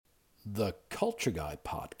the Culture Guy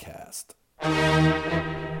podcast.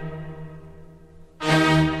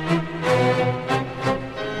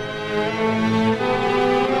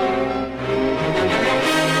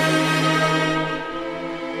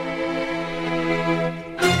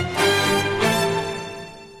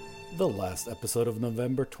 The last episode of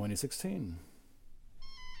November 2016.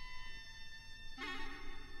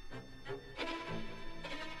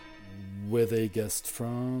 With a guest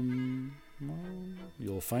from... well,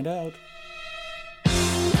 you'll find out.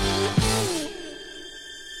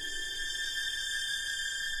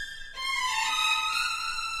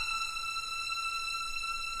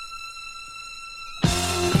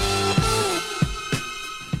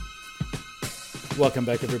 Welcome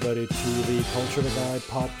back, everybody, to the Culture Guy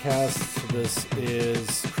podcast. This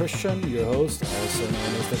is Christian, your host, also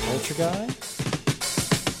known as the Culture Guy.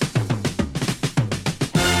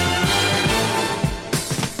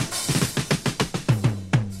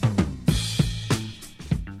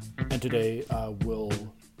 And today I will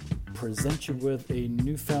present you with a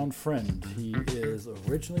newfound friend. He is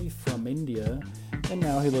originally from India, and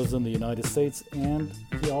now he lives in the United States, and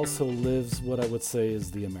he also lives what I would say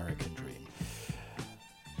is the American dream.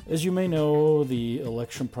 As you may know, the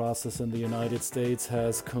election process in the United States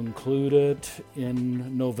has concluded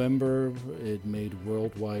in November. It made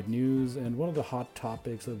worldwide news, and one of the hot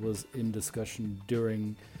topics that was in discussion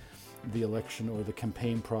during the election or the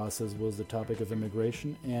campaign process was the topic of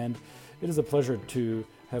immigration. And it is a pleasure to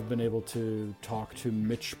have been able to talk to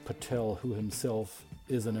Mitch Patel, who himself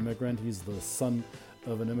is an immigrant. He's the son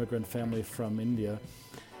of an immigrant family from India,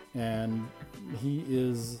 and he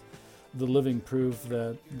is the living proof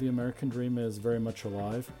that the American dream is very much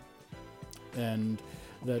alive, and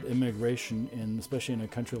that immigration, especially in a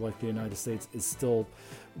country like the United States, is still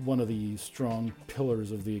one of the strong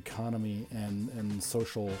pillars of the economy and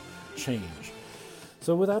social change.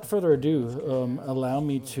 So without further ado, allow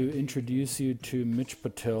me to introduce you to Mitch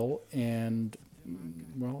Patel and,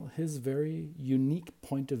 well, his very unique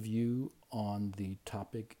point of view on the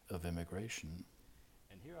topic of immigration.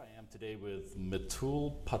 Here I am today with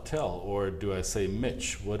Mitul Patel, or do I say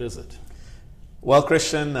Mitch? What is it? Well,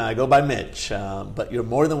 Christian, I go by Mitch, but you're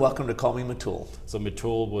more than welcome to call me Mitul. So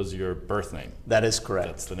Mitul was your birth name? That is correct.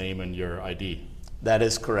 That's the name in your ID? That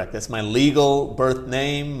is correct. That's my legal birth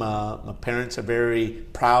name. My parents are very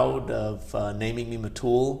proud of naming me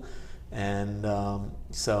Mitul. And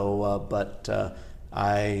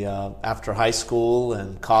after high school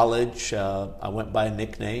and college, I went by a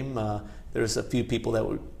nickname. There's a few people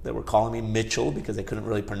that were calling me Mitchell because they couldn't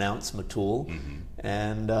really pronounce Mitul. Mm-hmm.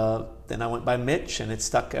 And then I went by Mitch, and it's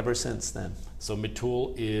stuck ever since then. So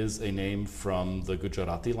Mitul is a name from the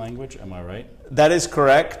Gujarati language, am I right? That is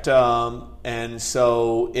correct. And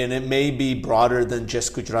it may be broader than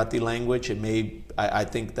just Gujarati language. I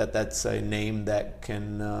think that's a name that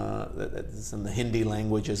that's in the Hindi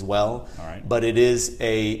language as well. All right. But it is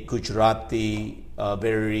a Gujarati,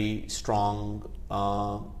 very strong,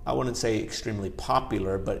 I wouldn't say extremely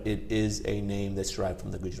popular, but it is a name that's derived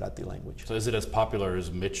from the Gujarati language. So is it as popular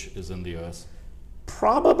as Mitch is in the U.S.?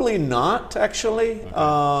 Probably not, actually. Okay.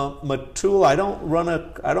 Mitul,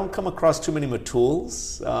 I don't come across too many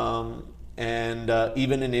Mituls,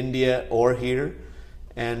 even in India or here.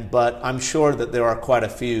 But I'm sure that there are quite a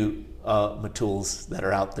few Mituls that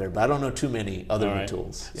are out there, but I don't know too many other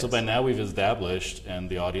Mituls. Yes. So by now we've established, and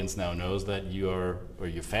the audience now knows, that your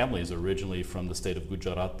family is originally from the state of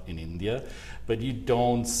Gujarat in India, but you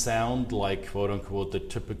don't sound like, quote unquote, the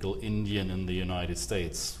typical Indian in the United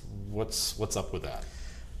States. What's up with that?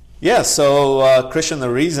 Yeah, so Christian, the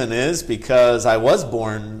reason is because I was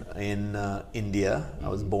born in India. I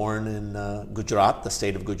was born in Gujarat, the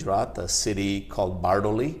state of Gujarat, a city called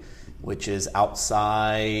Bardoli, which is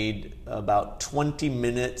outside, about 20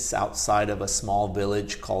 minutes outside of a small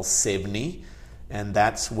village called Sevni. And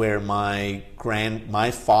that's where my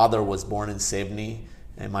father was born in Sevni,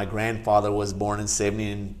 and my grandfather was born in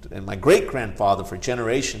Sevni, and my great-grandfather for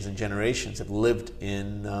generations and generations have lived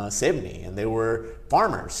in Sevni, and they were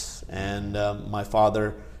farmers. And my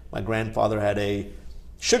grandfather had a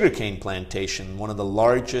sugarcane plantation, one of the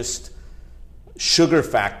largest sugar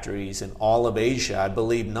factories in all of Asia. I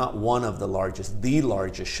believe not one of the largest, the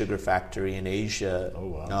largest sugar factory in Asia. Oh,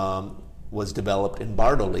 wow. Was developed in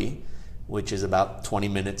Bardoli, which is about 20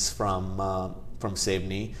 minutes from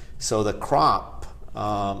Sevni. So the crop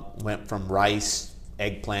went from rice,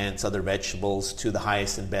 eggplants, other vegetables, to the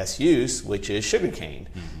highest and best use, which is sugarcane.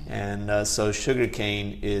 Mm-hmm. And so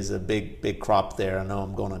sugarcane is a big crop there. I know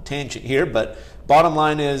I'm going on a tangent here, but bottom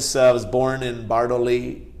line is I was born in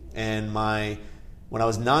Bardoli, and when I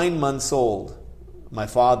was 9 months old, my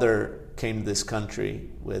father came to this country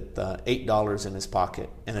with $8 in his pocket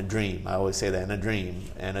and a dream. I always say that,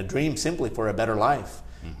 and a dream simply for a better life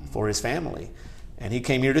for his family. And he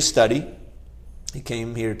came here to study. He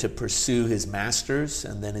came here to pursue his master's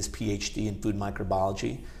and then his PhD in food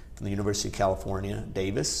microbiology from the University of California,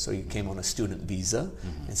 Davis. So he came on a student visa.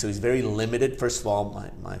 And so he's very limited. First of all,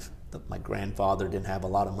 my grandfather didn't have a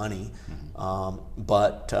lot of money,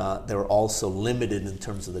 but they were also limited in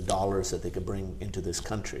terms of the dollars that they could bring into this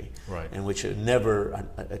country. Right. And which it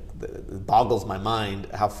boggles my mind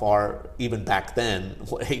how far, even back then,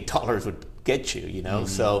 what $8 would get you, you know?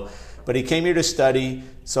 So, but he came here to study.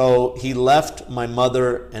 So he left my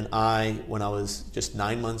mother and I when I was just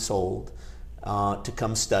 9 months old to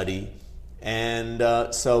come study. And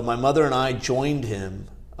so my mother and I joined him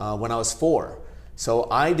when I was 4. So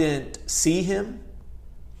I didn't see him,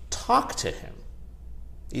 talk to him,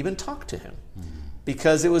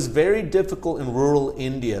 because it was very difficult in rural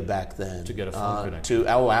India back then to get a phone connection.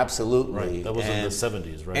 Absolutely. Right. That was in the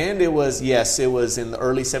 70s, right? And it was in the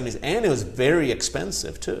early 70s, and it was very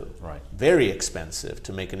expensive too. Right. Very expensive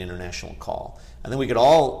to make an international call. I think we could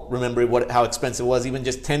all remember how expensive it was even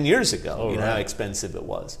just 10 years ago. How expensive it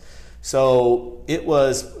was. So it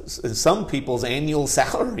was some people's annual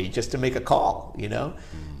salary just to make a call, you know?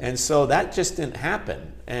 And so that just didn't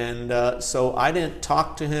happen. And so I didn't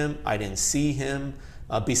talk to him. I didn't see him,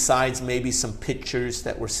 besides maybe some pictures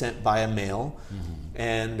that were sent via mail.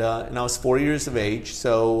 And I was 4 years of age.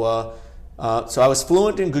 So I was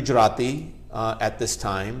fluent in Gujarati at this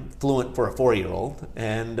time, fluent for a 4-year-old.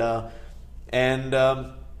 And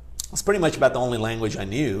it's pretty much about the only language I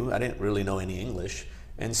knew. I didn't really know any English.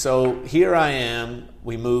 And so here I am.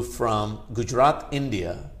 We moved from Gujarat,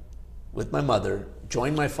 India, with my mother,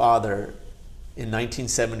 joined my father in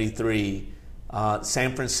 1973,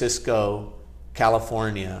 San Francisco,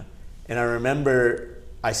 California. And I remember,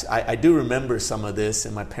 I do remember some of this,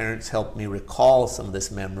 and my parents helped me recall some of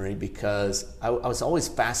this memory because I was always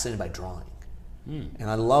fascinated by drawing.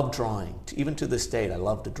 And I love drawing. Even to this day, I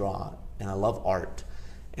love to draw, and I love art.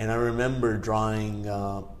 And I remember drawing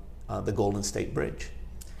the Golden State Bridge.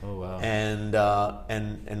 Oh, wow.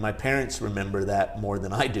 And my parents remember that more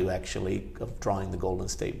than I do, actually, of drawing the Golden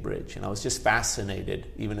State Bridge. And I was just fascinated,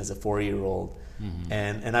 even as a 4-year-old.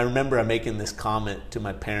 And I remember making this comment to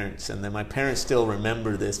my parents, and then my parents still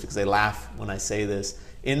remember this because they laugh when I say this.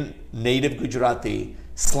 In native Gujarati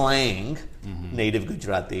slang, native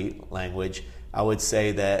Gujarati language, I would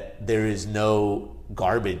say that there is no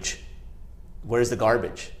garbage. Where's the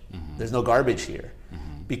garbage? There's no garbage here.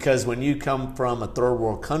 Because when you come from a third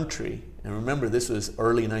world country, and remember this was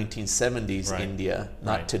early 1970s India,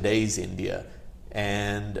 not today's India,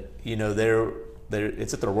 and you know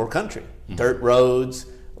it's a third world country. Dirt roads,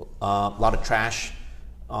 a lot of trash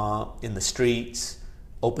in the streets,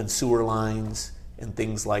 open sewer lines, and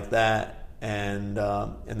things like that. And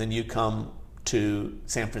then you come to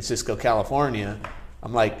San Francisco, California.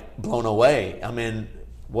 I'm like blown away. I mean,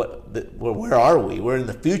 where are we? We're in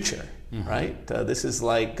the future. Right? This is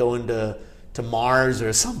like going to Mars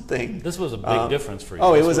or something. This was a big difference for you.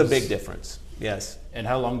 Oh, it was a big difference, yes. And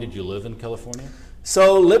how long did you live in California?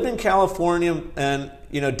 So lived in California, and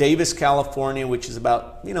Davis, California, which is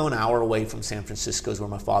about an hour away from San Francisco, is where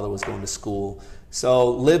my father was going to school.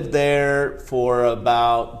 So lived there for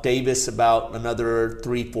about another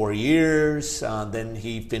 3-4 years. Then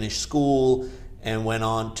he finished school and went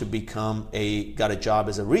on to got a job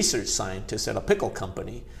as a research scientist at a pickle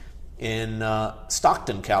company in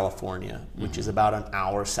Stockton, California, which is about an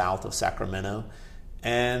hour south of Sacramento.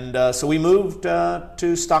 And so we moved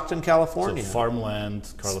to Stockton, California. So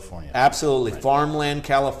farmland, California. Absolutely. Right. Farmland,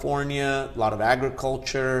 California, a lot of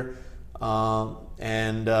agriculture.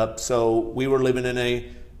 So we were living in a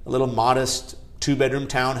little modest 2-bedroom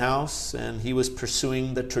townhouse, and he was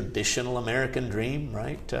pursuing the traditional American dream,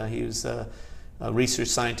 right? He was a research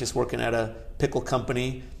scientist working at a pickle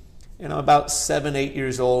company. About 7-8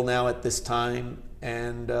 years old now at this time,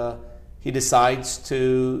 and he decides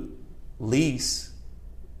to lease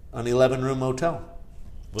an 11-room motel.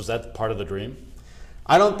 Was that part of the dream?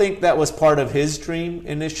 I don't think that was part of his dream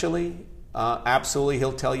initially. Absolutely,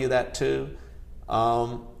 he'll tell you that too.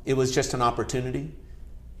 It was just an opportunity.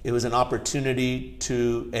 It was an opportunity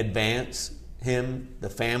to advance him, the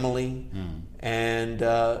family, and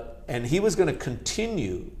he was going to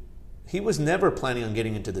continue. He was never planning on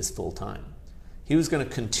getting into this full time. He was going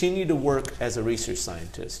to continue to work as a research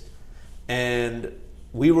scientist. And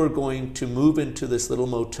we were going to move into this little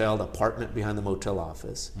motel, the apartment behind the motel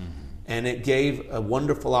office. And it gave a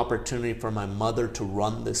wonderful opportunity for my mother to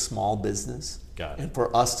run this small business. Got it. And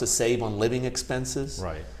for us to save on living expenses.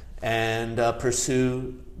 Right. and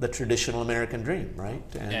pursue the traditional American dream, right?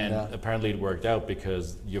 And apparently it worked out,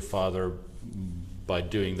 because your father, by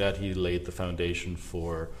doing that, he laid the foundation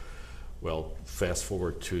for, well, fast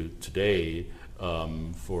forward to today,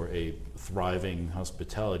 for a thriving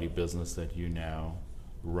hospitality business that you now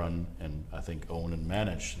run and I think own and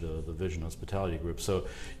manage, the Vision Hospitality Group. So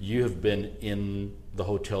you have been in the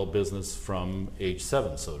hotel business from age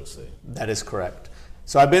 7, so to say. That is correct.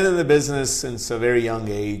 So I've been in the business since a very young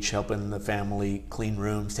age, helping the family clean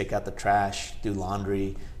rooms, take out the trash, do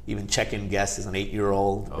laundry, even check in guests as an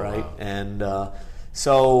 8-year-old, right? Wow. And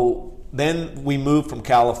so then we moved from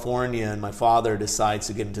California, and my father decides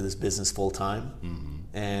to get into this business full time. Mm-hmm.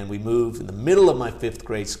 And we moved in the middle of my 5th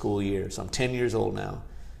grade school year. So I'm 10 years old now.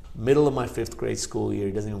 Middle of my 5th grade school year.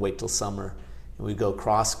 He doesn't even wait till summer. And we go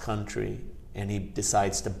cross country, and he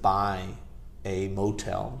decides to buy a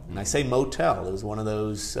motel. And I say motel. It was one of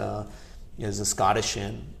those, it was a Scottish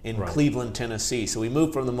Inn in Right. Cleveland, Tennessee. So we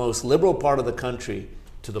moved from the most liberal part of the country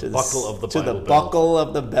To the buckle of the to Bible the Belt. buckle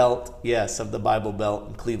of the belt, yes, of the Bible Belt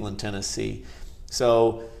in Cleveland, Tennessee.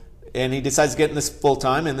 So, and he decides to get in this full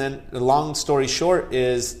time. And then the long story short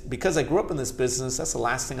is, because I grew up in this business, that's the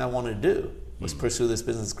last thing I wanted to do, was pursue this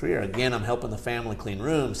business career. Again, I'm helping the family clean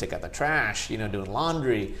rooms, take out the trash, doing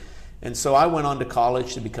laundry. And so I went on to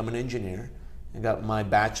college to become an engineer. I got my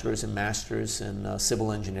bachelor's and master's in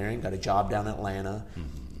civil engineering, got a job down in Atlanta.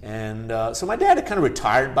 Mm-hmm. And so my dad had kind of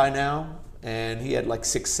retired by now, and he had like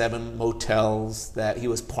 6, 7 motels that he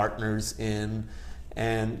was partners in.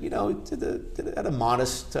 And had a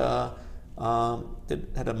modest had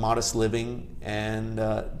a modest living, and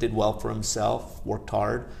did well for himself, worked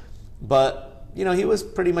hard. But he was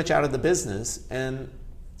pretty much out of the business. And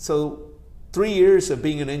so 3 years of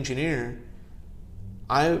being an engineer,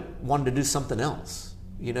 I wanted to do something else.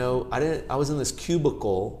 I was in this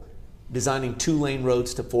cubicle designing 2-lane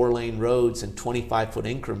roads to 4-lane roads in 25-foot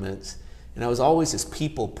increments. And I was always this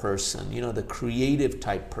people person, the creative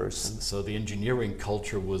type person. So the engineering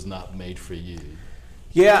culture was not made for you.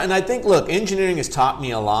 Yeah, and I think, look, engineering has taught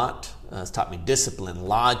me a lot. It's taught me discipline,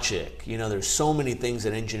 logic. There's so many things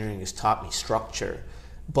that engineering has taught me, structure.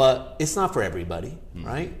 But it's not for everybody,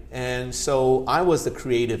 right? And so I was the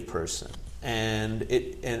creative person. And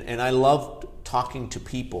I loved talking to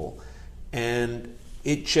people. And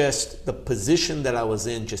the position that I was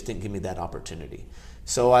in just didn't give me that opportunity.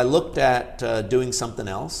 So I looked at doing something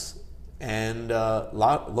else, and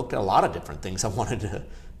looked at a lot of different things I wanted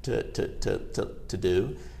to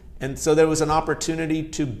do. And so there was an opportunity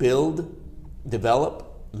to build,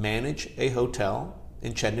 develop, manage a hotel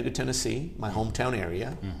in Chattanooga, Tennessee, my hometown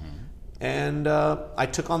area. Mm-hmm. And I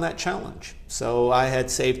took on that challenge. So I had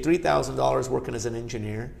saved $3,000 working as an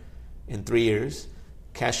engineer in 3 years,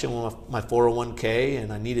 cashed in my 401k,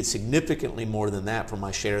 and I needed significantly more than that for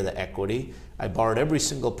my share of the equity. I borrowed every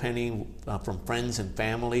single penny from friends and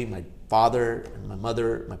family. My father and my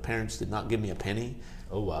mother, my parents did not give me a penny.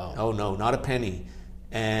 Oh, wow. Oh, no, not a penny.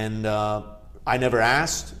 And I never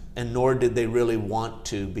asked, and nor did they really want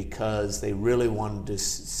to, because they really wanted to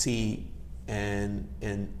see, and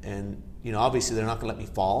obviously they're not going to let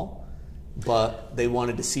me fall, but they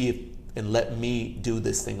wanted to see if and let me do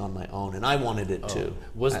this thing on my own, and I wanted it too.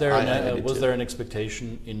 Was there an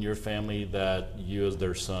expectation in your family that you, as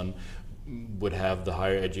their son, would have the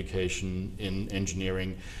higher education in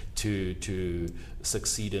engineering to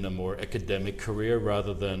succeed in a more academic career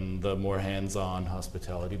rather than the more hands-on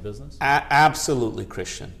hospitality business? Absolutely,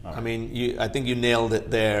 Christian. Right. I mean, I think you nailed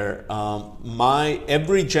it there.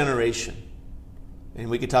 Every generation, and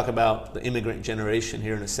we could talk about the immigrant generation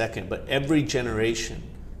here in a second, but every generation.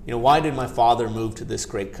 Why did my father move to this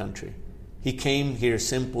great country? He came here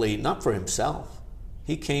simply, not for himself.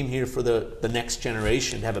 He came here for the next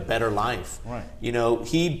generation to have a better life. Right.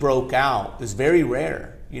 He broke out. It was very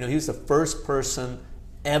rare. He was the first person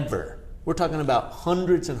ever, we're talking about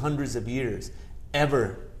hundreds and hundreds of years,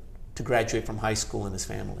 ever to graduate from high school in his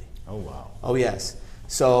family. Oh, wow. Oh, yes.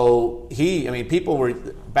 So people were,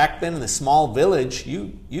 back then in the small village,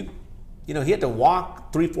 he had to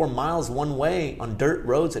walk 3-4 miles one way on dirt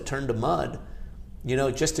roads that turned to mud,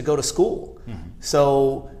 just to go to school. Mm-hmm.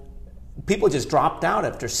 So people just dropped out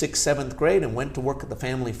after 6th, 7th grade and went to work at the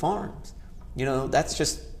family farms. That's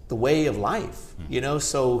just the way of life. Mm-hmm.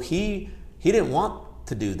 So he didn't want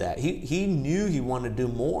to do that. He knew he wanted to do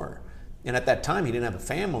more. And at that time, he didn't have a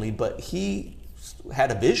family, but he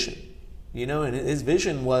had a vision. And his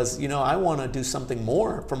vision was, I want to do something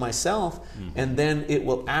more for myself, and then it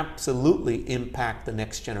will absolutely impact the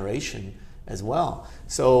next generation as well.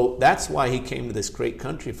 So that's why he came to this great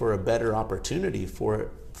country, for a better opportunity for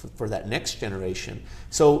that next generation.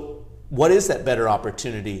 So what is that better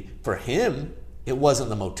opportunity? For him, it wasn't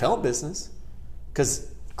the motel business,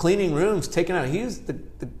 because cleaning rooms, taking out, he was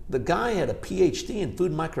the guy had a PhD in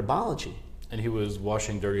food microbiology. And he was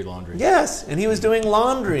washing dirty laundry. Yes, and he was doing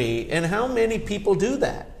laundry. And how many people do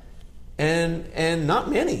that? And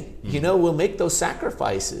not many, will make those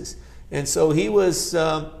sacrifices. And so he was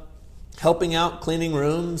helping out cleaning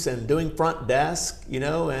rooms and doing front desk,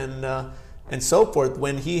 and so forth,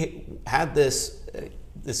 when he had this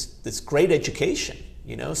great education,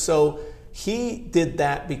 So he did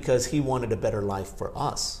that because he wanted a better life for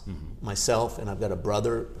us, myself, and I've got a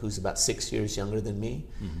brother who's about 6 years younger than me.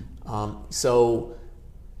 So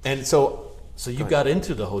you got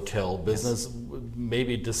into the hotel business,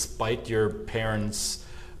 maybe despite your parents'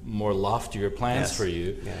 more loftier plans for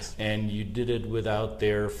you, and you did it without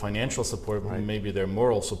their financial support, maybe their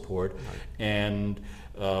moral support, and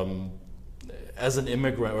as an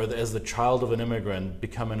immigrant, or as the child of an immigrant,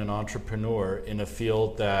 becoming an entrepreneur in a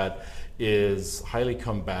field that is highly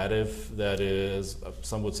combative, that is,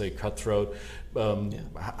 some would say, cutthroat.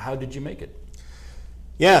 How did you make it?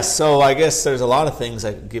 Yeah, so I guess there's a lot of things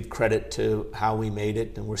I give credit to how we made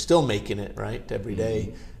it, and we're still making it, right, every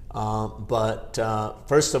day. But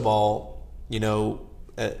first of all, when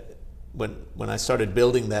I started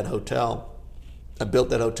building that hotel, I built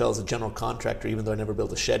that hotel as a general contractor, even though I never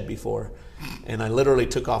built a shed before. And I literally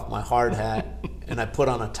took off my hard hat and I put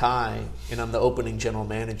on a tie, and I'm the opening general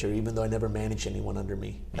manager, even though I never managed anyone under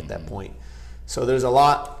me at that point. So there's a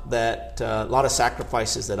lot of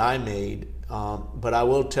sacrifices that I made. But I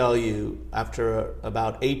will tell you, after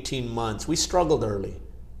about 18 months, we struggled early,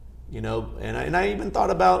 and I even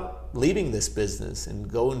thought about leaving this business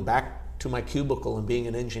and going back to my cubicle and being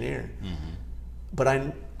an engineer. But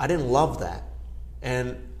I didn't love that.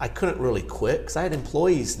 And I couldn't really quit because I had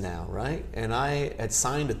employees now, right? And I had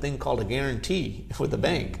signed a thing called a guarantee with the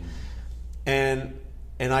bank. And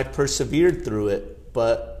I persevered through it,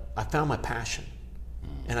 but I found my passion.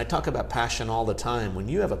 And I talk about passion all the time. When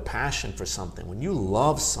you have a passion for something, when you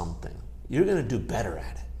love something, you're going to do better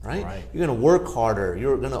at it, right? You're going to work harder.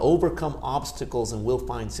 You're going to overcome obstacles and will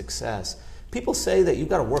find success. People say that you've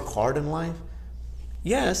got to work hard in life.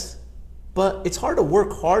 Yes, but it's hard to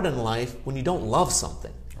work hard in life when you don't love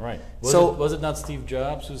something. Right. Was it not Steve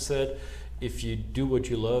Jobs who said, if you do what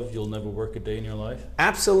you love, you'll never work a day in your life?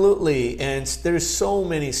 Absolutely. And there's so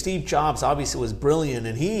many. Steve Jobs obviously was brilliant,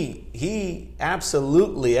 and he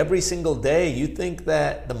absolutely, every single day, you think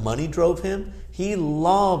that the money drove him? He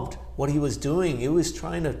loved what he was doing. He was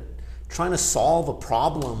trying to solve a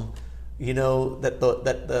problem,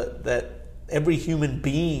 that every human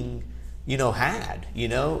being had,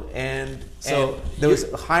 and there was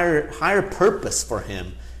a higher purpose for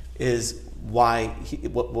him, is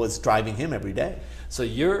what was driving him every day. So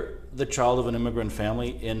you're the child of an immigrant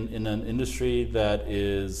family in an industry that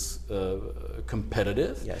is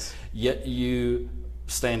competitive. Yes. Yet you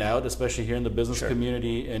stand out, especially here in the business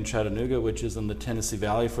community in Chattanooga, which is in the Tennessee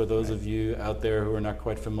Valley. For those of you out there who are not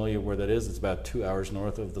quite familiar where that is, it's about 2 hours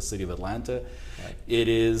north of the city of Atlanta. Right. It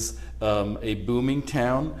is a booming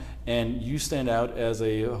town, and you stand out as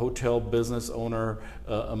a hotel business owner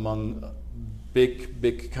among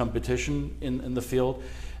big competition in the field.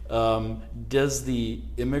 Does the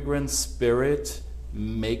immigrant spirit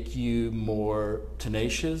make you more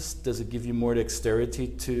tenacious? Does it give you more dexterity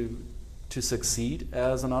to succeed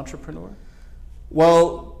as an entrepreneur?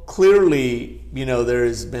 Well, clearly,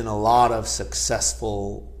 there's been a lot of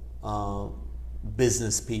successful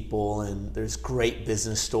business people, and there's great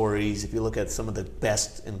business stories. If you look at some of the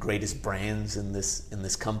best and greatest brands in this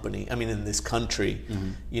country,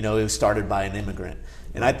 it was started by an immigrant.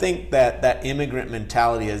 And I think that immigrant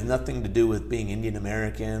mentality has nothing to do with being Indian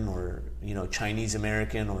American or Chinese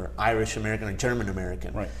American or Irish American or German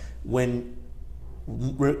American. Right.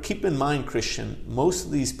 Keep in mind, Christian, most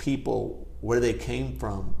of these people, where they came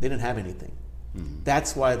from, they didn't have anything.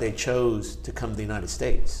 That's why they chose to come to the United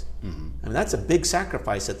States. I mean, that's a big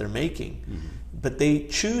sacrifice that they're making. But they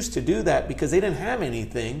choose to do that because they didn't have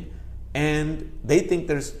anything, and they think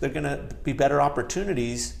they're going to be better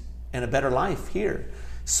opportunities and a better life here.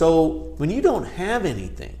 So when you don't have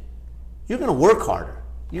anything, you're going to work harder.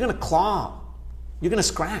 You're going to claw. You're going to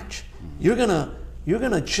scratch. You're going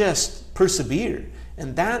to just persevere.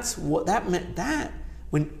 And that's what that meant. That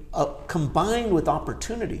when combined with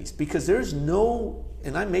opportunities, because there's no,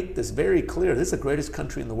 and I make this very clear, this is the greatest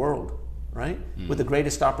country in the world, right? With the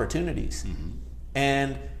greatest opportunities.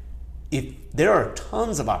 And if there are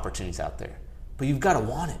tons of opportunities out there, but you've got to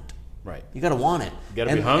want it. Right. You got to want it. You got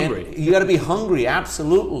to be hungry. And you got to be hungry,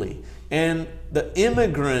 absolutely. And the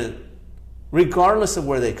immigrant, regardless of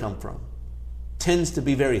where they come from, tends to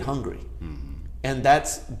be very hungry. And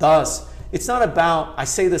that's thus, it's not about, I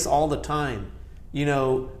say this all the time,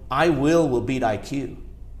 I will beat IQ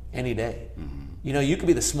any day. You could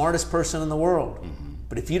be the smartest person in the world,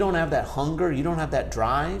 but if you don't have that hunger, you don't have that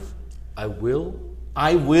drive, I will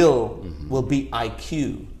beat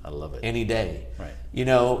IQ. I love it. Any day. Right.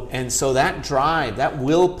 And so that drive, that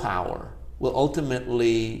willpower will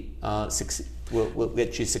ultimately will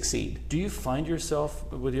get you succeed. Do you find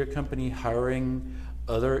yourself with your company hiring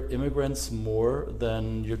other immigrants more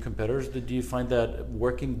than your competitors? Do you find that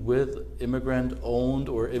working with immigrant-owned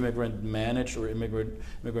or immigrant-managed or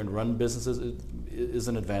immigrant-run businesses is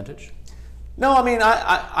an advantage? No, I mean,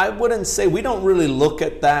 I wouldn't say, we don't really look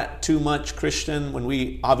at that too much, Christian. When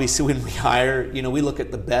we hire, we look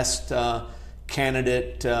at the best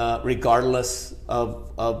candidate regardless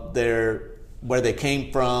of where they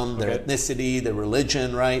came from, their ethnicity, their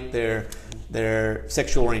religion, right? Their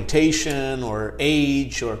sexual orientation or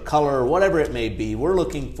age or color or whatever it may be. We're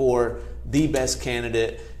looking for the best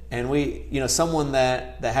candidate, and someone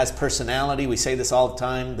that has personality. We say this all the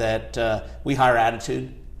time, that we hire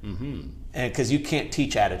attitude. Because you can't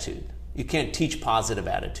teach attitude. You can't teach positive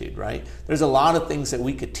attitude, right? There's a lot of things that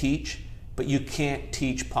we could teach, but you can't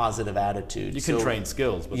teach positive attitude. You can train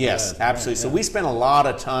skills. But yes, absolutely. Right, so we spend a lot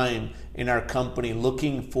of time in our company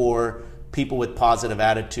looking for people with positive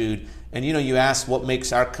attitude. And you ask what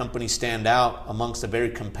makes our company stand out amongst a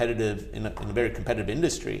very competitive in a very competitive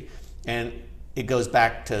industry, and it goes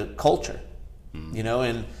back to culture.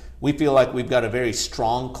 And we feel like we've got a very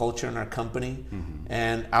strong culture in our company,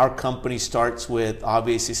 and our company starts with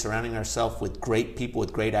obviously surrounding ourselves with great people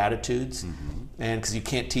with great attitudes, and because you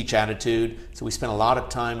can't teach attitude, so we spend a lot of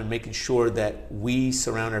time in making sure that we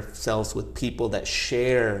surround ourselves with people that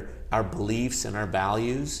share our beliefs and our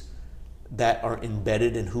values that are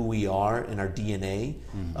embedded in who we are, in our DNA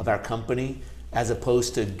of our company, as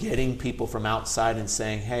opposed to getting people from outside and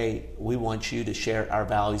saying, hey, we want you to share our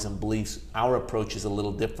values and beliefs. Our approach is a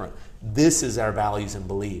little different. This is our values and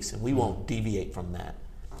beliefs, and we won't deviate from that.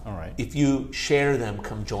 All right. If you share them,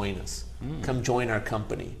 come join us. Come join our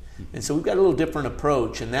company. And so we've got a little different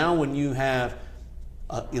approach. And now when you have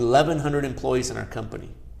 1,100 employees in our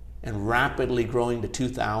company and rapidly growing to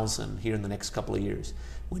 2,000 here in the next couple of years,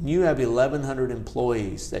 when you have 1,100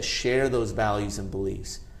 employees that share those values and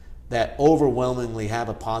beliefs, that overwhelmingly have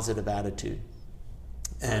a positive attitude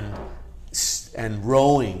and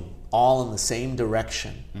rowing all in the same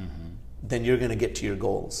direction, then you're going to get to your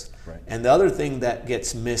goals. Right. And the other thing that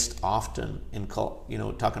gets missed often in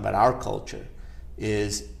talking about our culture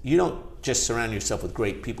is you don't just surround yourself with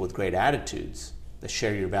great people with great attitudes that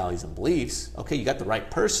share your values and beliefs. Okay, you got the right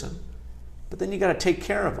person, but then you got to take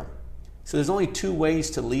care of them. So there's only two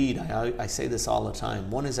ways to lead. I say this all the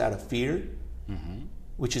time. One is out of fear,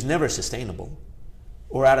 which is never sustainable,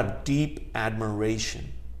 or out of deep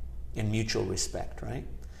admiration and mutual respect, right?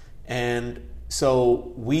 And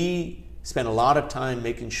so we spend a lot of time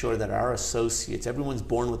making sure that our associates, everyone's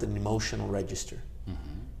born with an emotional register.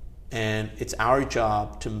 And it's our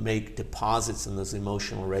job to make deposits in those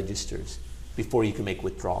emotional registers before you can make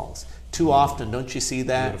withdrawals. Too often, don't you see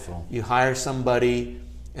that? Beautiful. You hire somebody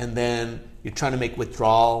and then you're trying to make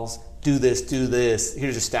withdrawals. Do this.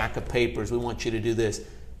 Here's a stack of papers. We want you to do this.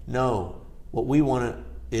 No. What we want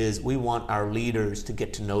is we want our leaders to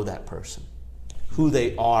get to know that person. Who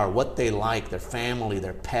they are, what they like, their family,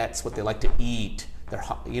 their pets, what they like to eat.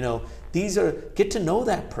 Get to know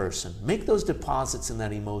that person. Make those deposits in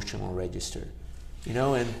that emotional register.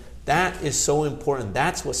 And that is so important.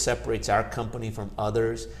 That's what separates our company from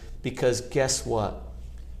others, because guess what?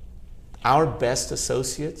 Our best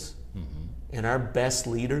associates and our best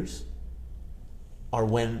leaders are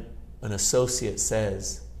when an associate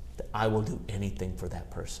says that I will do anything for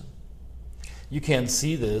that person. You can't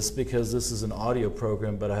see this because this is an audio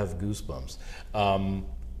program, but I have goosebumps.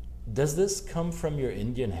 Does this come from your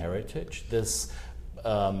Indian heritage? This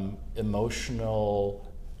emotional,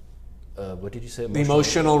 what did you say?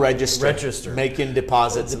 Emotional register. Making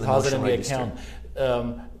deposits in the emotional register.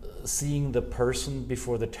 Account. Seeing the person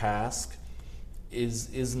before the task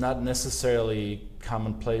is not necessarily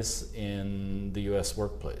commonplace in the U.S.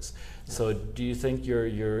 workplace. So do you think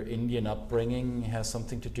your Indian upbringing has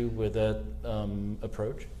something to do with that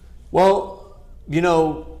approach? Well,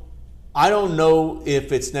 I don't know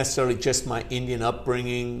if it's necessarily just my Indian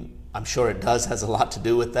upbringing. I'm sure it has a lot to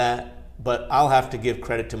do with that. But I'll have to give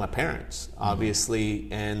credit to my parents, obviously,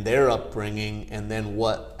 and their upbringing, and then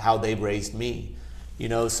how they've raised me.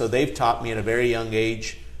 So they've taught me at a very young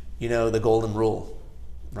age, the golden rule,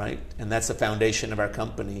 right? And that's the foundation of our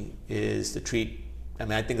company, is to treat,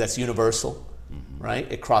 I think that's universal.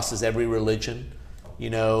 right? It crosses every religion.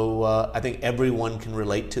 I think everyone can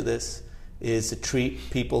relate to this, is to treat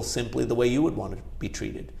people simply the way you would want to be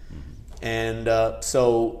treated. And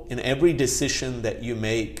so in every decision that you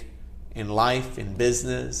make in life, in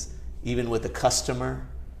business, even with a customer,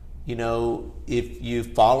 if you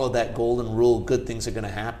follow that golden rule, good things are going to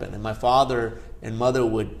happen. And my father and mother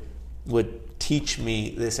would teach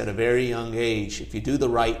me this at a very young age. If you do the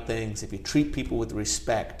right things, if you treat people with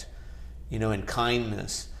respect, and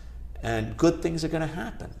kindness, and good things are going to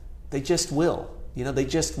happen. They just will. They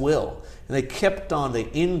just will. And they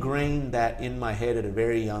ingrained that in my head at a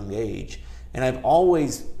very young age. And I've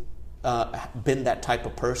always been that type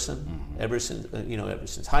of person ever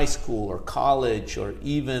since high school or college, or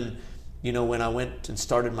even, when I went and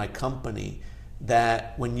started my company,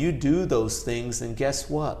 that when you do those things, then guess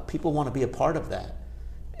what? People want to be a part of that.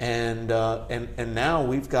 And now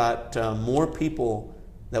we've got more people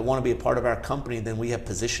that want to be a part of our company than we have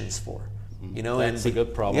positions for. That's a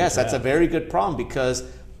good problem. Yes, that's a very good problem, because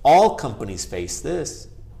all companies face this,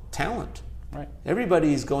 talent. Right.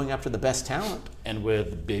 Everybody's going after the best talent. And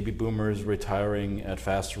with baby boomers retiring at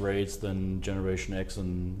faster rates than Generation X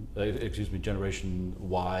and Generation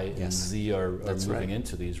Y and Z are moving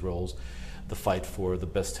into these roles, the fight for the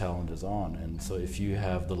best talent is on. And so if you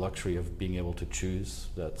have the luxury of being able to choose,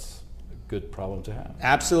 that's a good problem to have.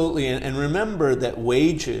 Absolutely. And remember that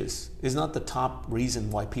wages is not the top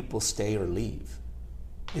reason why people stay or leave.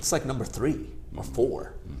 It's like number 3 or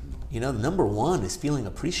 4. Number 1 is feeling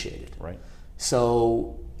appreciated. Right.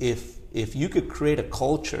 So if you could create a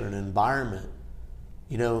culture, an environment,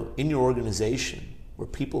 in your organization where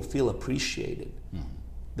people feel appreciated,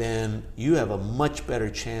 then you have a much better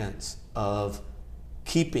chance of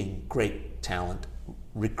keeping great talent,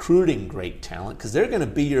 recruiting great talent, because they're going to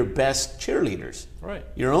be your best cheerleaders. Right.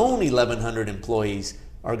 Your own 1,100 employees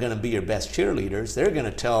are going to be your best cheerleaders. They're going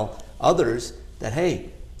to tell others that,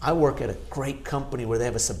 hey, I work at a great company where they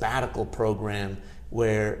have a sabbatical program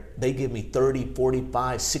where they give me 30,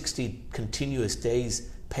 45, 60 continuous days,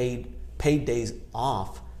 paid days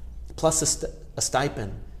off, plus a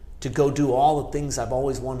stipend to go do all the things I've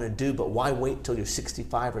always wanted to do, but why wait till you're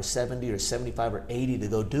 65 or 70 or 75 or 80 to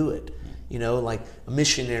go do it? Like a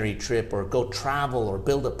missionary trip, or go travel, or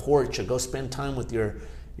build a porch, or go spend time with your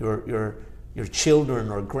children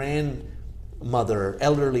or grandmother,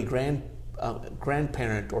 elderly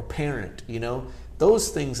grandparent or parent, Those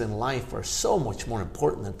things in life are so much more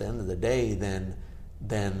important at the end of the day than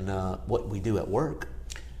what we do at work.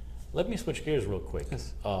 Let me switch gears real quick.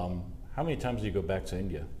 Yes. How many times do you go back to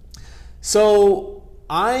India? So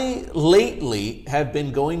I lately have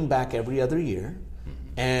been going back every other year,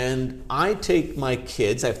 and I take my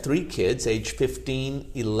kids. I have 3 kids, age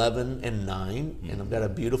 15, 11, and 9, and I've got a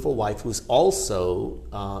beautiful wife who's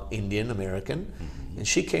also Indian American. And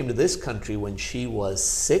she came to this country when she was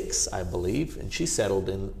 6, I believe, and she settled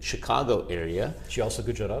in Chicago area. She also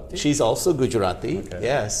Gujarati? She's also Gujarati, okay.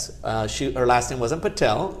 Yes. Her last name wasn't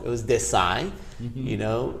Patel, it was Desai,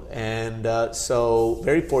 and so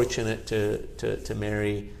very fortunate to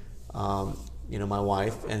marry, my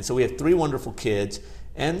wife. And so we have 3 wonderful kids,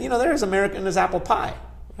 and they're as American as apple pie.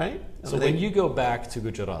 Right? So when you go back to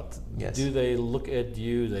Gujarat, yes. Do they look at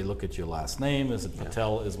you? They look at your last name. Is it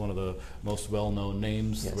Patel is one of the most well-known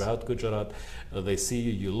names throughout Gujarat. They see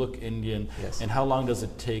you. You look Indian. Yes. And how long does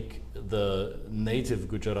it take the native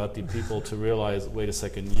Gujarati people to realize? Wait a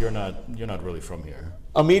second, you're not really from here.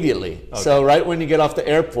 Immediately. Okay. So right when you get off the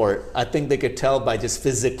airport, I think they could tell by just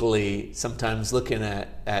physically sometimes looking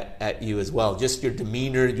at you as well. Just your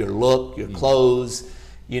demeanor, your look, your clothes.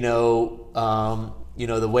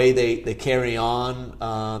 The way they carry on,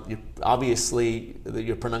 obviously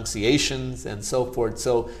your pronunciations and so forth.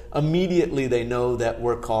 So immediately they know that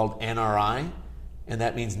we're called NRI, and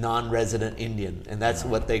that means non-resident Indian, and that's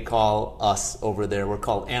what they call us over there. We're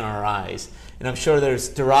called NRIs, and I'm sure there's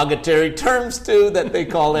derogatory terms too that they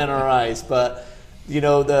call NRIs. But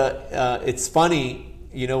it's funny,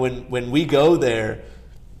 when we go there,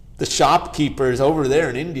 the shopkeepers over there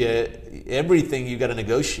in India, everything you got to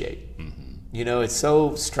negotiate. It's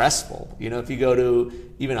so stressful. If you go to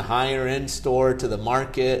even a higher end store, to the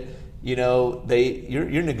market, you're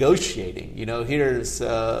negotiating. Here's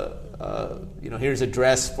a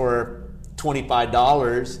dress for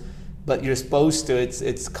 $25, but you're supposed to.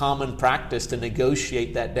 It's common practice to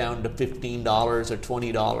negotiate that down to $15 or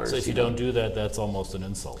 $20. So if you don't do that, that's almost an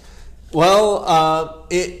insult. Well,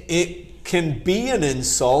 it can be an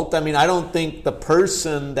insult. I mean, I don't think the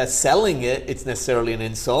person that's selling it's necessarily an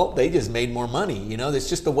insult. They just made more money. It's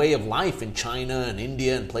just a way of life in China and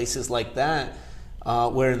India and places like that,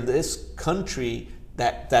 where in this country,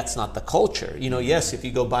 that's not the culture. Yes, if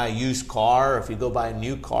you go buy a used car or if you go buy a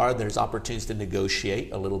new car, there's opportunities to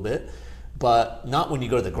negotiate a little bit. But not when you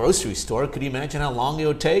go to the grocery store. Could you imagine how long it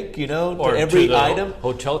would take, or for every to the item?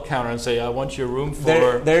 Hotel counter and say, I want your room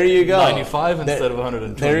for there you go. 95 instead of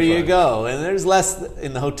 125. There you go. And there's less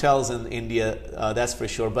in the hotels in India, that's for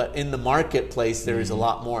sure. But in the marketplace, there is a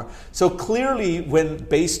lot more. So clearly,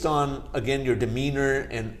 based on, again, your demeanor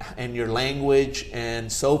and your language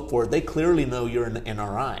and so forth, they clearly know you're an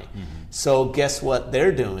NRI. So guess what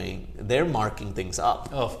they're doing? They're marking things up.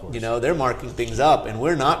 Oh, of course. They're marking things up, and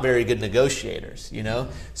we're not very good negotiators,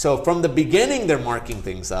 So from the beginning, they're marking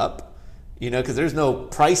things up, because there's no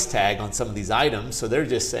price tag on some of these items. So they're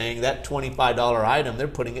just saying that $25 item, they're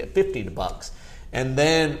putting it $50. And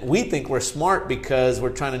then we think we're smart because we're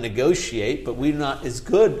trying to negotiate, but we're not as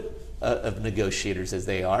good of negotiators as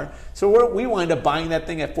they are. So we wind up buying that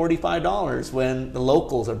thing at $45 when the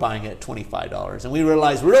locals are buying it at $25. And we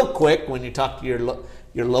realize real quick when you talk to your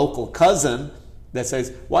local cousin that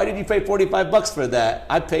says, why did you pay $45 for that?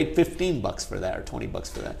 I paid $15 for that or $20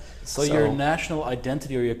 for that. So your national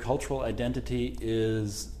identity or your cultural identity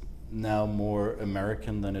is now more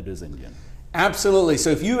American than it is Indian. Absolutely. So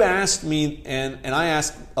if you asked me, and I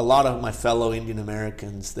ask a lot of my fellow Indian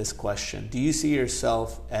Americans this question, do you see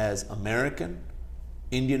yourself as American,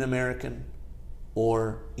 Indian American,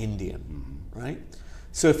 or Indian, right?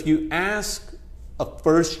 So if you ask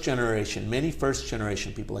many first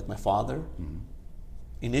generation people like my father,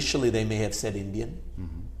 initially they may have said Indian,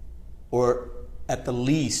 or at the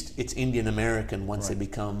least it's Indian American once they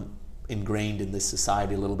become ingrained in this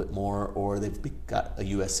society a little bit more, or they've got a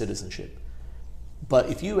U.S. citizenship. But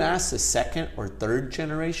if you ask the second or third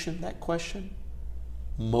generation that question,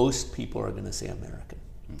 most people are going to say American.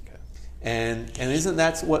 Okay. And isn't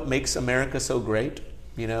that what makes America so great?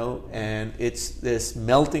 And it's this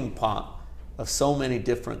melting pot of so many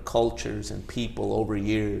different cultures and people over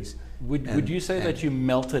years. Would you say that you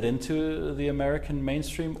melted into the American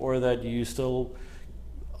mainstream, or that you still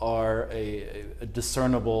are a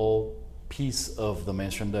discernible piece of the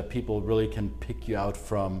mainstream that people really can pick you out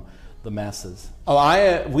from the masses? Oh,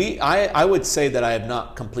 I would say that I have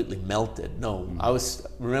not completely melted. No,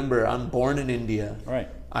 remember, I'm born in India. Right.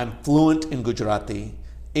 I'm fluent in Gujarati.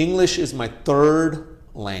 English is my third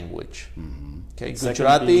language. Okay,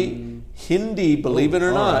 Gujarati, Hindi, believe it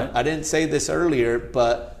or not. Right. I didn't say this earlier,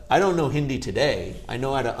 but I don't know Hindi today. I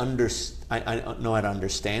know how to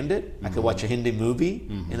understand it. I could watch a Hindi movie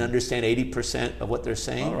and understand 80% of what they're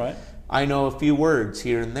saying. All right. I know a few words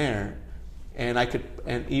here and there. And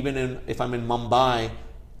if I'm in Mumbai,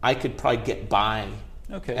 I could probably get by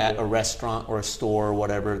at a restaurant or a store or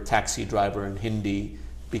whatever, taxi driver in Hindi,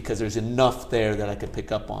 because there's enough there that I could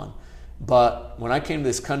pick up on. But when I came to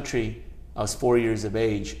this country, I was 4 years of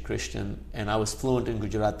age, Christian, and I was fluent in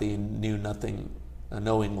Gujarati and knew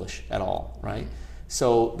no English at all, right?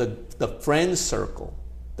 So the friends circle,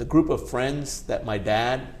 the group of friends that my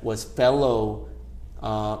dad was fellow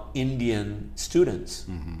Indian students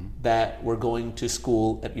that were going to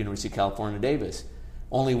school at University of California, Davis.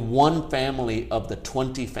 Only one family of the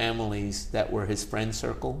 20 families that were his friend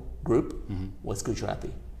circle group was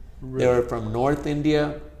Gujarati. Really? They were from North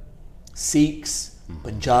India, Sikhs,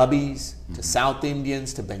 Punjabis, to South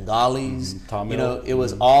Indians, to Bengalis. Tamil. It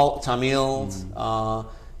was all Tamils.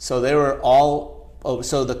 So they were all.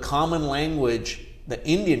 So the common language, the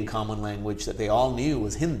Indian common language that they all knew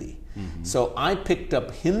was Hindi. So I picked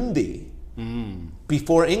up Hindi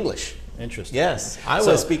before English. Interesting. Yes, I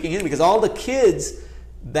was speaking Hindi because all the kids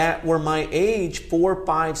that were my age, 4,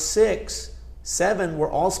 5, 6, 7, were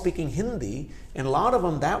all speaking Hindi, and a lot of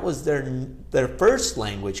them, that was their first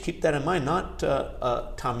language. Keep that in mind, not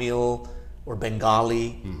Tamil or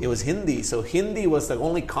Bengali. It was Hindi. So Hindi was the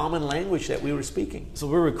only common language that we were speaking. So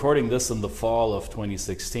we're recording this in the fall of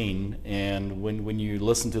 2016, and when you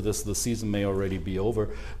listen to this, the season may already be over,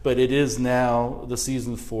 but it is now the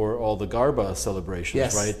season for all the Garba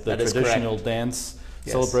celebrations, right? The traditional dance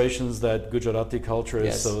celebrations that Gujarati culture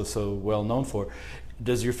is so well known for.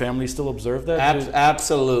 Does your family still observe that?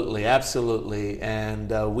 Absolutely, absolutely, and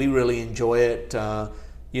we really enjoy it.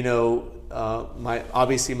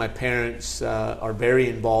 Obviously my parents are very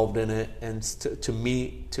involved in it, and to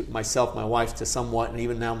myself, my wife, to somewhat, and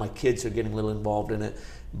even now my kids are getting a little involved in it.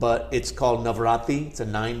 But it's called Navratri. It's a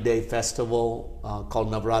 9-day festival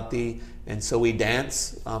called Navratri, and so we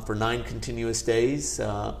dance for 9 continuous days.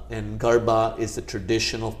 And Garba is the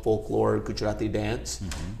traditional folklore Gujarati dance,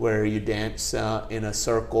 where you dance in a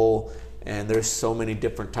circle. And there's so many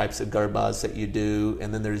different types of garbas that you do,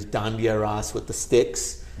 and then there's dandiya ras with the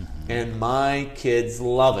sticks. And my kids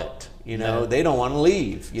love it. You know, they don't want to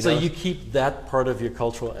leave. So you keep that part of your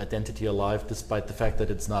cultural identity alive despite the fact that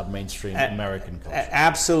it's not mainstream American culture.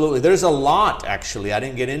 Absolutely. There's a lot, actually. I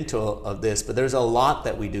didn't get into of this, but there's a lot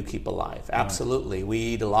that we do keep alive. Absolutely. We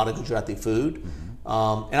eat a lot of Gujarati food.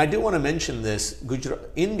 And I do want to mention this.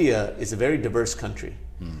 India is a very diverse country.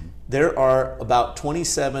 There are about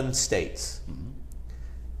 27 states.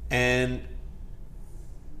 And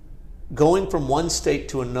going from one state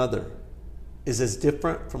to another is as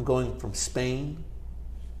different from going from Spain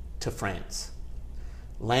to France.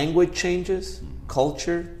 Language changes,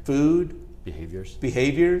 culture, food,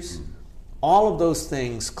 behaviors, all of those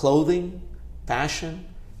things, clothing, fashion,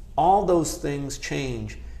 all those things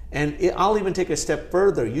change. And I'll even take a step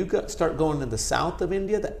further. Start going to the south of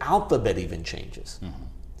India, the alphabet even changes.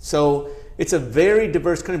 So it's a very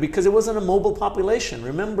diverse country because it wasn't a mobile population.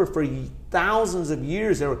 Remember, for thousands of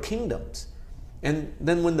years, there were kingdoms. And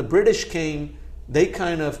then when the British came, they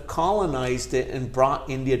kind of colonized it and brought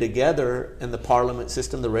India together in the parliament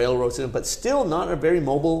system, the railroad system, but still not a very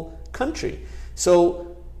mobile country.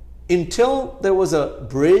 So until there was a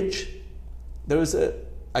bridge,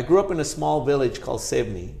 I grew up in a small village called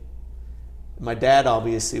Sevni. My dad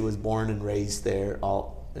obviously was born and raised there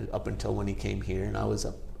up until when he came here, and I was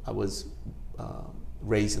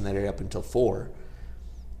raised in that area up until 4.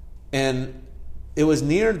 And it was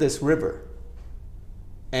near this river.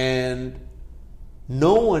 And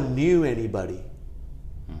no one knew anybody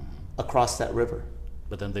across that river.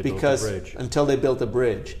 But then they built a bridge. Until they built a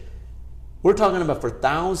bridge. We're talking about for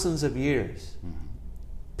thousands of years.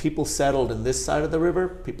 People settled in this side of the river,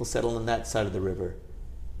 people settled on that side of the river.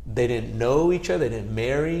 They didn't know each other, they didn't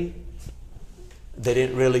marry, they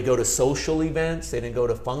didn't really go to social events, they didn't go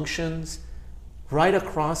to functions.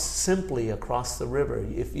 Simply across the river.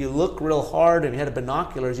 If you look real hard and you had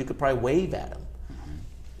binoculars, you could probably wave at them.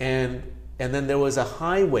 And then there was a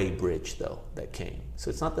highway bridge, though, that came. So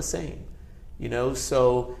it's not the same. You know,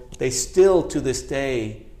 so they still, to this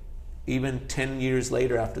day, even 10 years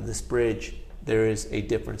later after this bridge, there is a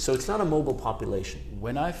difference. So it's not a mobile population.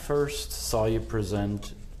 When I first saw you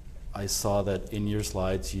present, I saw that in your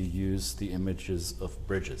slides you use the images of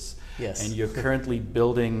bridges. Yes. And you're currently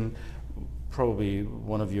building probably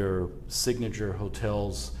one of your signature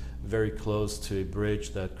hotels very close to a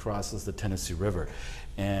bridge that crosses the Tennessee River.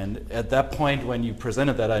 And at that point, when you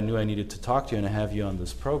presented that, I knew I needed to talk to you and have you on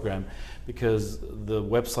this program because the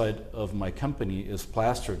website of my company is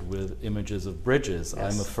plastered with images of bridges.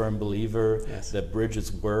 Yes. I'm a firm believer that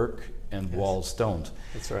bridges work and walls don't.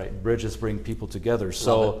 That's right. Bridges bring people together.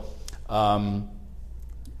 So,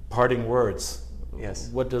 parting words. Yes.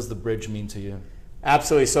 What does the bridge mean to you?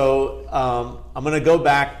 Absolutely. So I'm going to go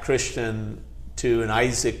back, Christian, to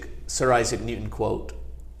an Sir Isaac Newton quote.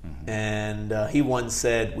 And he once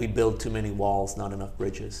said, "We build too many walls, not enough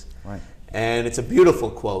bridges." Right. And it's a beautiful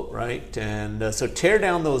quote, right? And so tear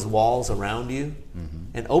down those walls around you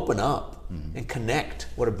and open up and connect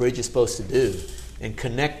what a bridge is supposed to do and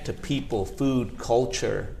connect to people, food,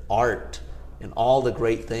 culture, art, and all the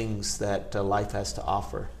great things that life has to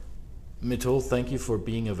offer. Mitul, thank you for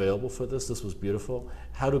being available for this. This was beautiful.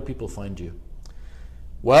 How do people find you?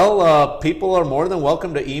 Well, people are more than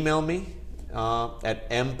welcome to email me at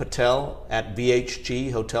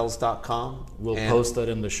mpatel@vhghotels.com. We'll post that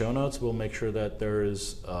in the show notes. We'll make sure that there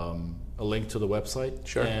is a link to the website.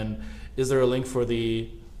 Sure. And is there a link for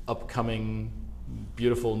the upcoming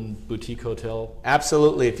beautiful boutique hotel?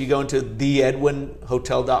 Absolutely. If you go into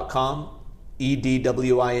theedwinhotel.com,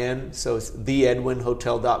 EDWIN, so it's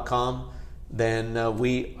theedwinhotel.com, then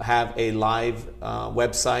we have a live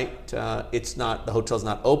website. The hotel's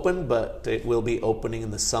not open, but it will be opening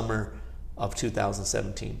in the summer of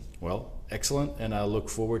 2017. Well, excellent, and I look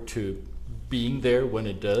forward to being there when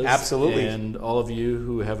it does. Absolutely. And all of you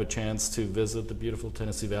who have a chance to visit the beautiful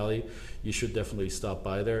Tennessee Valley, you should definitely stop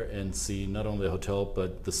by there and see not only the hotel,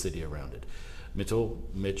 but the city around it. Mitul,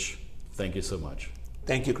 Mitch, thank you so much.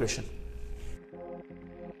 Thank you, Christian.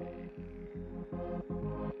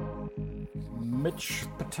 Mitch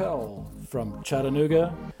Patel from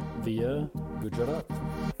Chattanooga via Gujarat.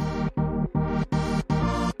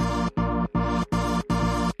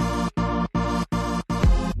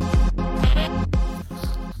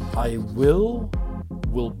 I will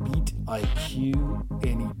beat IQ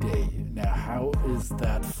any day. Now, how is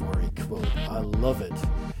that for a quote? I love it.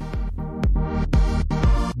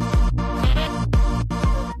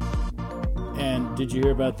 And did you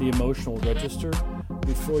hear about the emotional register?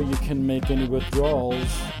 Before you can make any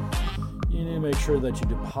withdrawals, you need to make sure that you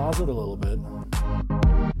deposit a little bit.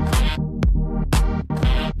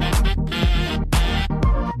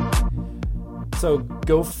 So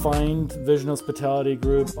go find Vision Hospitality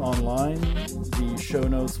Group online. The show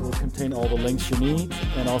notes will contain all the links you need.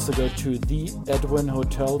 And also go to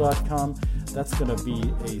theedwinhotel.com. That's going to be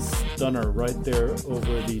a stunner right there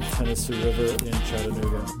over the Tennessee River in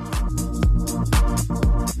Chattanooga.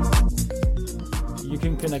 You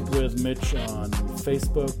can connect with Mitch on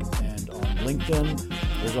Facebook and on LinkedIn.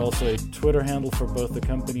 There's also a Twitter handle for both the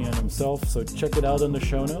company and himself, so check it out in the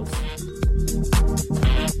show notes.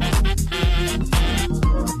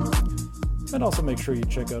 And also make sure you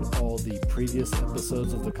check out all the previous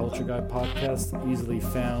episodes of the Culture Guy podcast, easily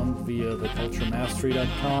found via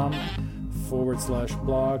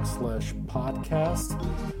theculturemastery.com/blog/podcast,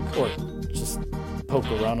 or just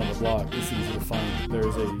poke around on the blog. It's easy to find.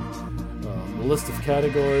 There's a list of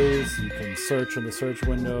categories. You can search in the search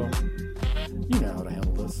window. You know how to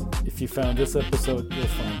handle this. If you found this episode, you'll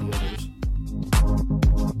find the others.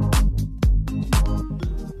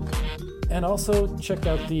 And also check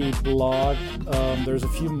out the blog. There's a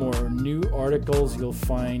few more new articles. You'll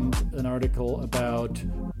find an article about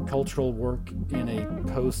cultural work in a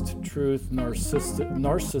post-truth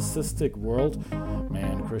narcissistic world.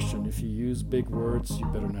 Man, Christian, if you use big words, you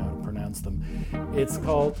better know how to pronounce them. It's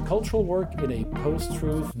called Cultural Work in a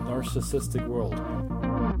Post-Truth Narcissistic World.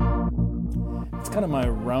 It's kind of my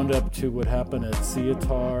roundup to what happened at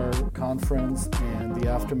CITAR conference and the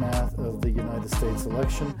aftermath of the United States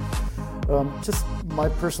election. Just my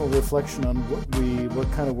personal reflection on what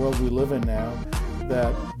kind of world we live in now,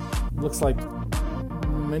 that looks like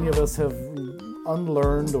many of us have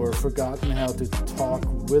unlearned or forgotten how to talk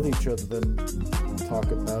with each other than talk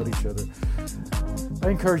about each other.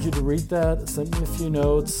 I encourage you to read that. Send me a few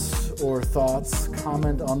notes or thoughts.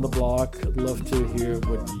 Comment on the blog. I'd love to hear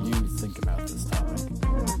what you think about this topic.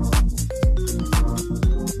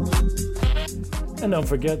 And don't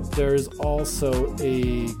forget, there's also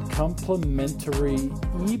a complimentary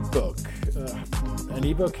ebook. An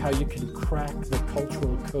ebook, how you can crack the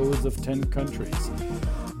cultural codes of 10 countries.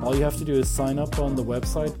 All you have to do is sign up on the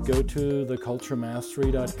website, go to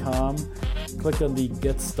theculturemastery.com, click on the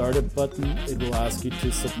Get Started button. It will ask you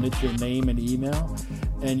to submit your name and email,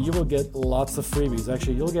 and you will get lots of freebies.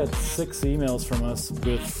 Actually, you'll get 6 emails from us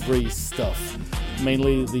with free stuff.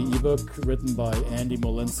 Mainly the ebook written by Andy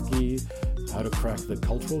Molinsky, How to Crack the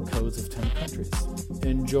Cultural Codes of 10 Countries.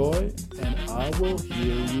 Enjoy, and I will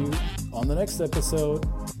hear you on the next episode.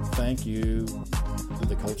 Thank you.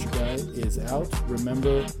 The Culture Guy is out.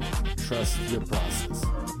 Remember, trust your process.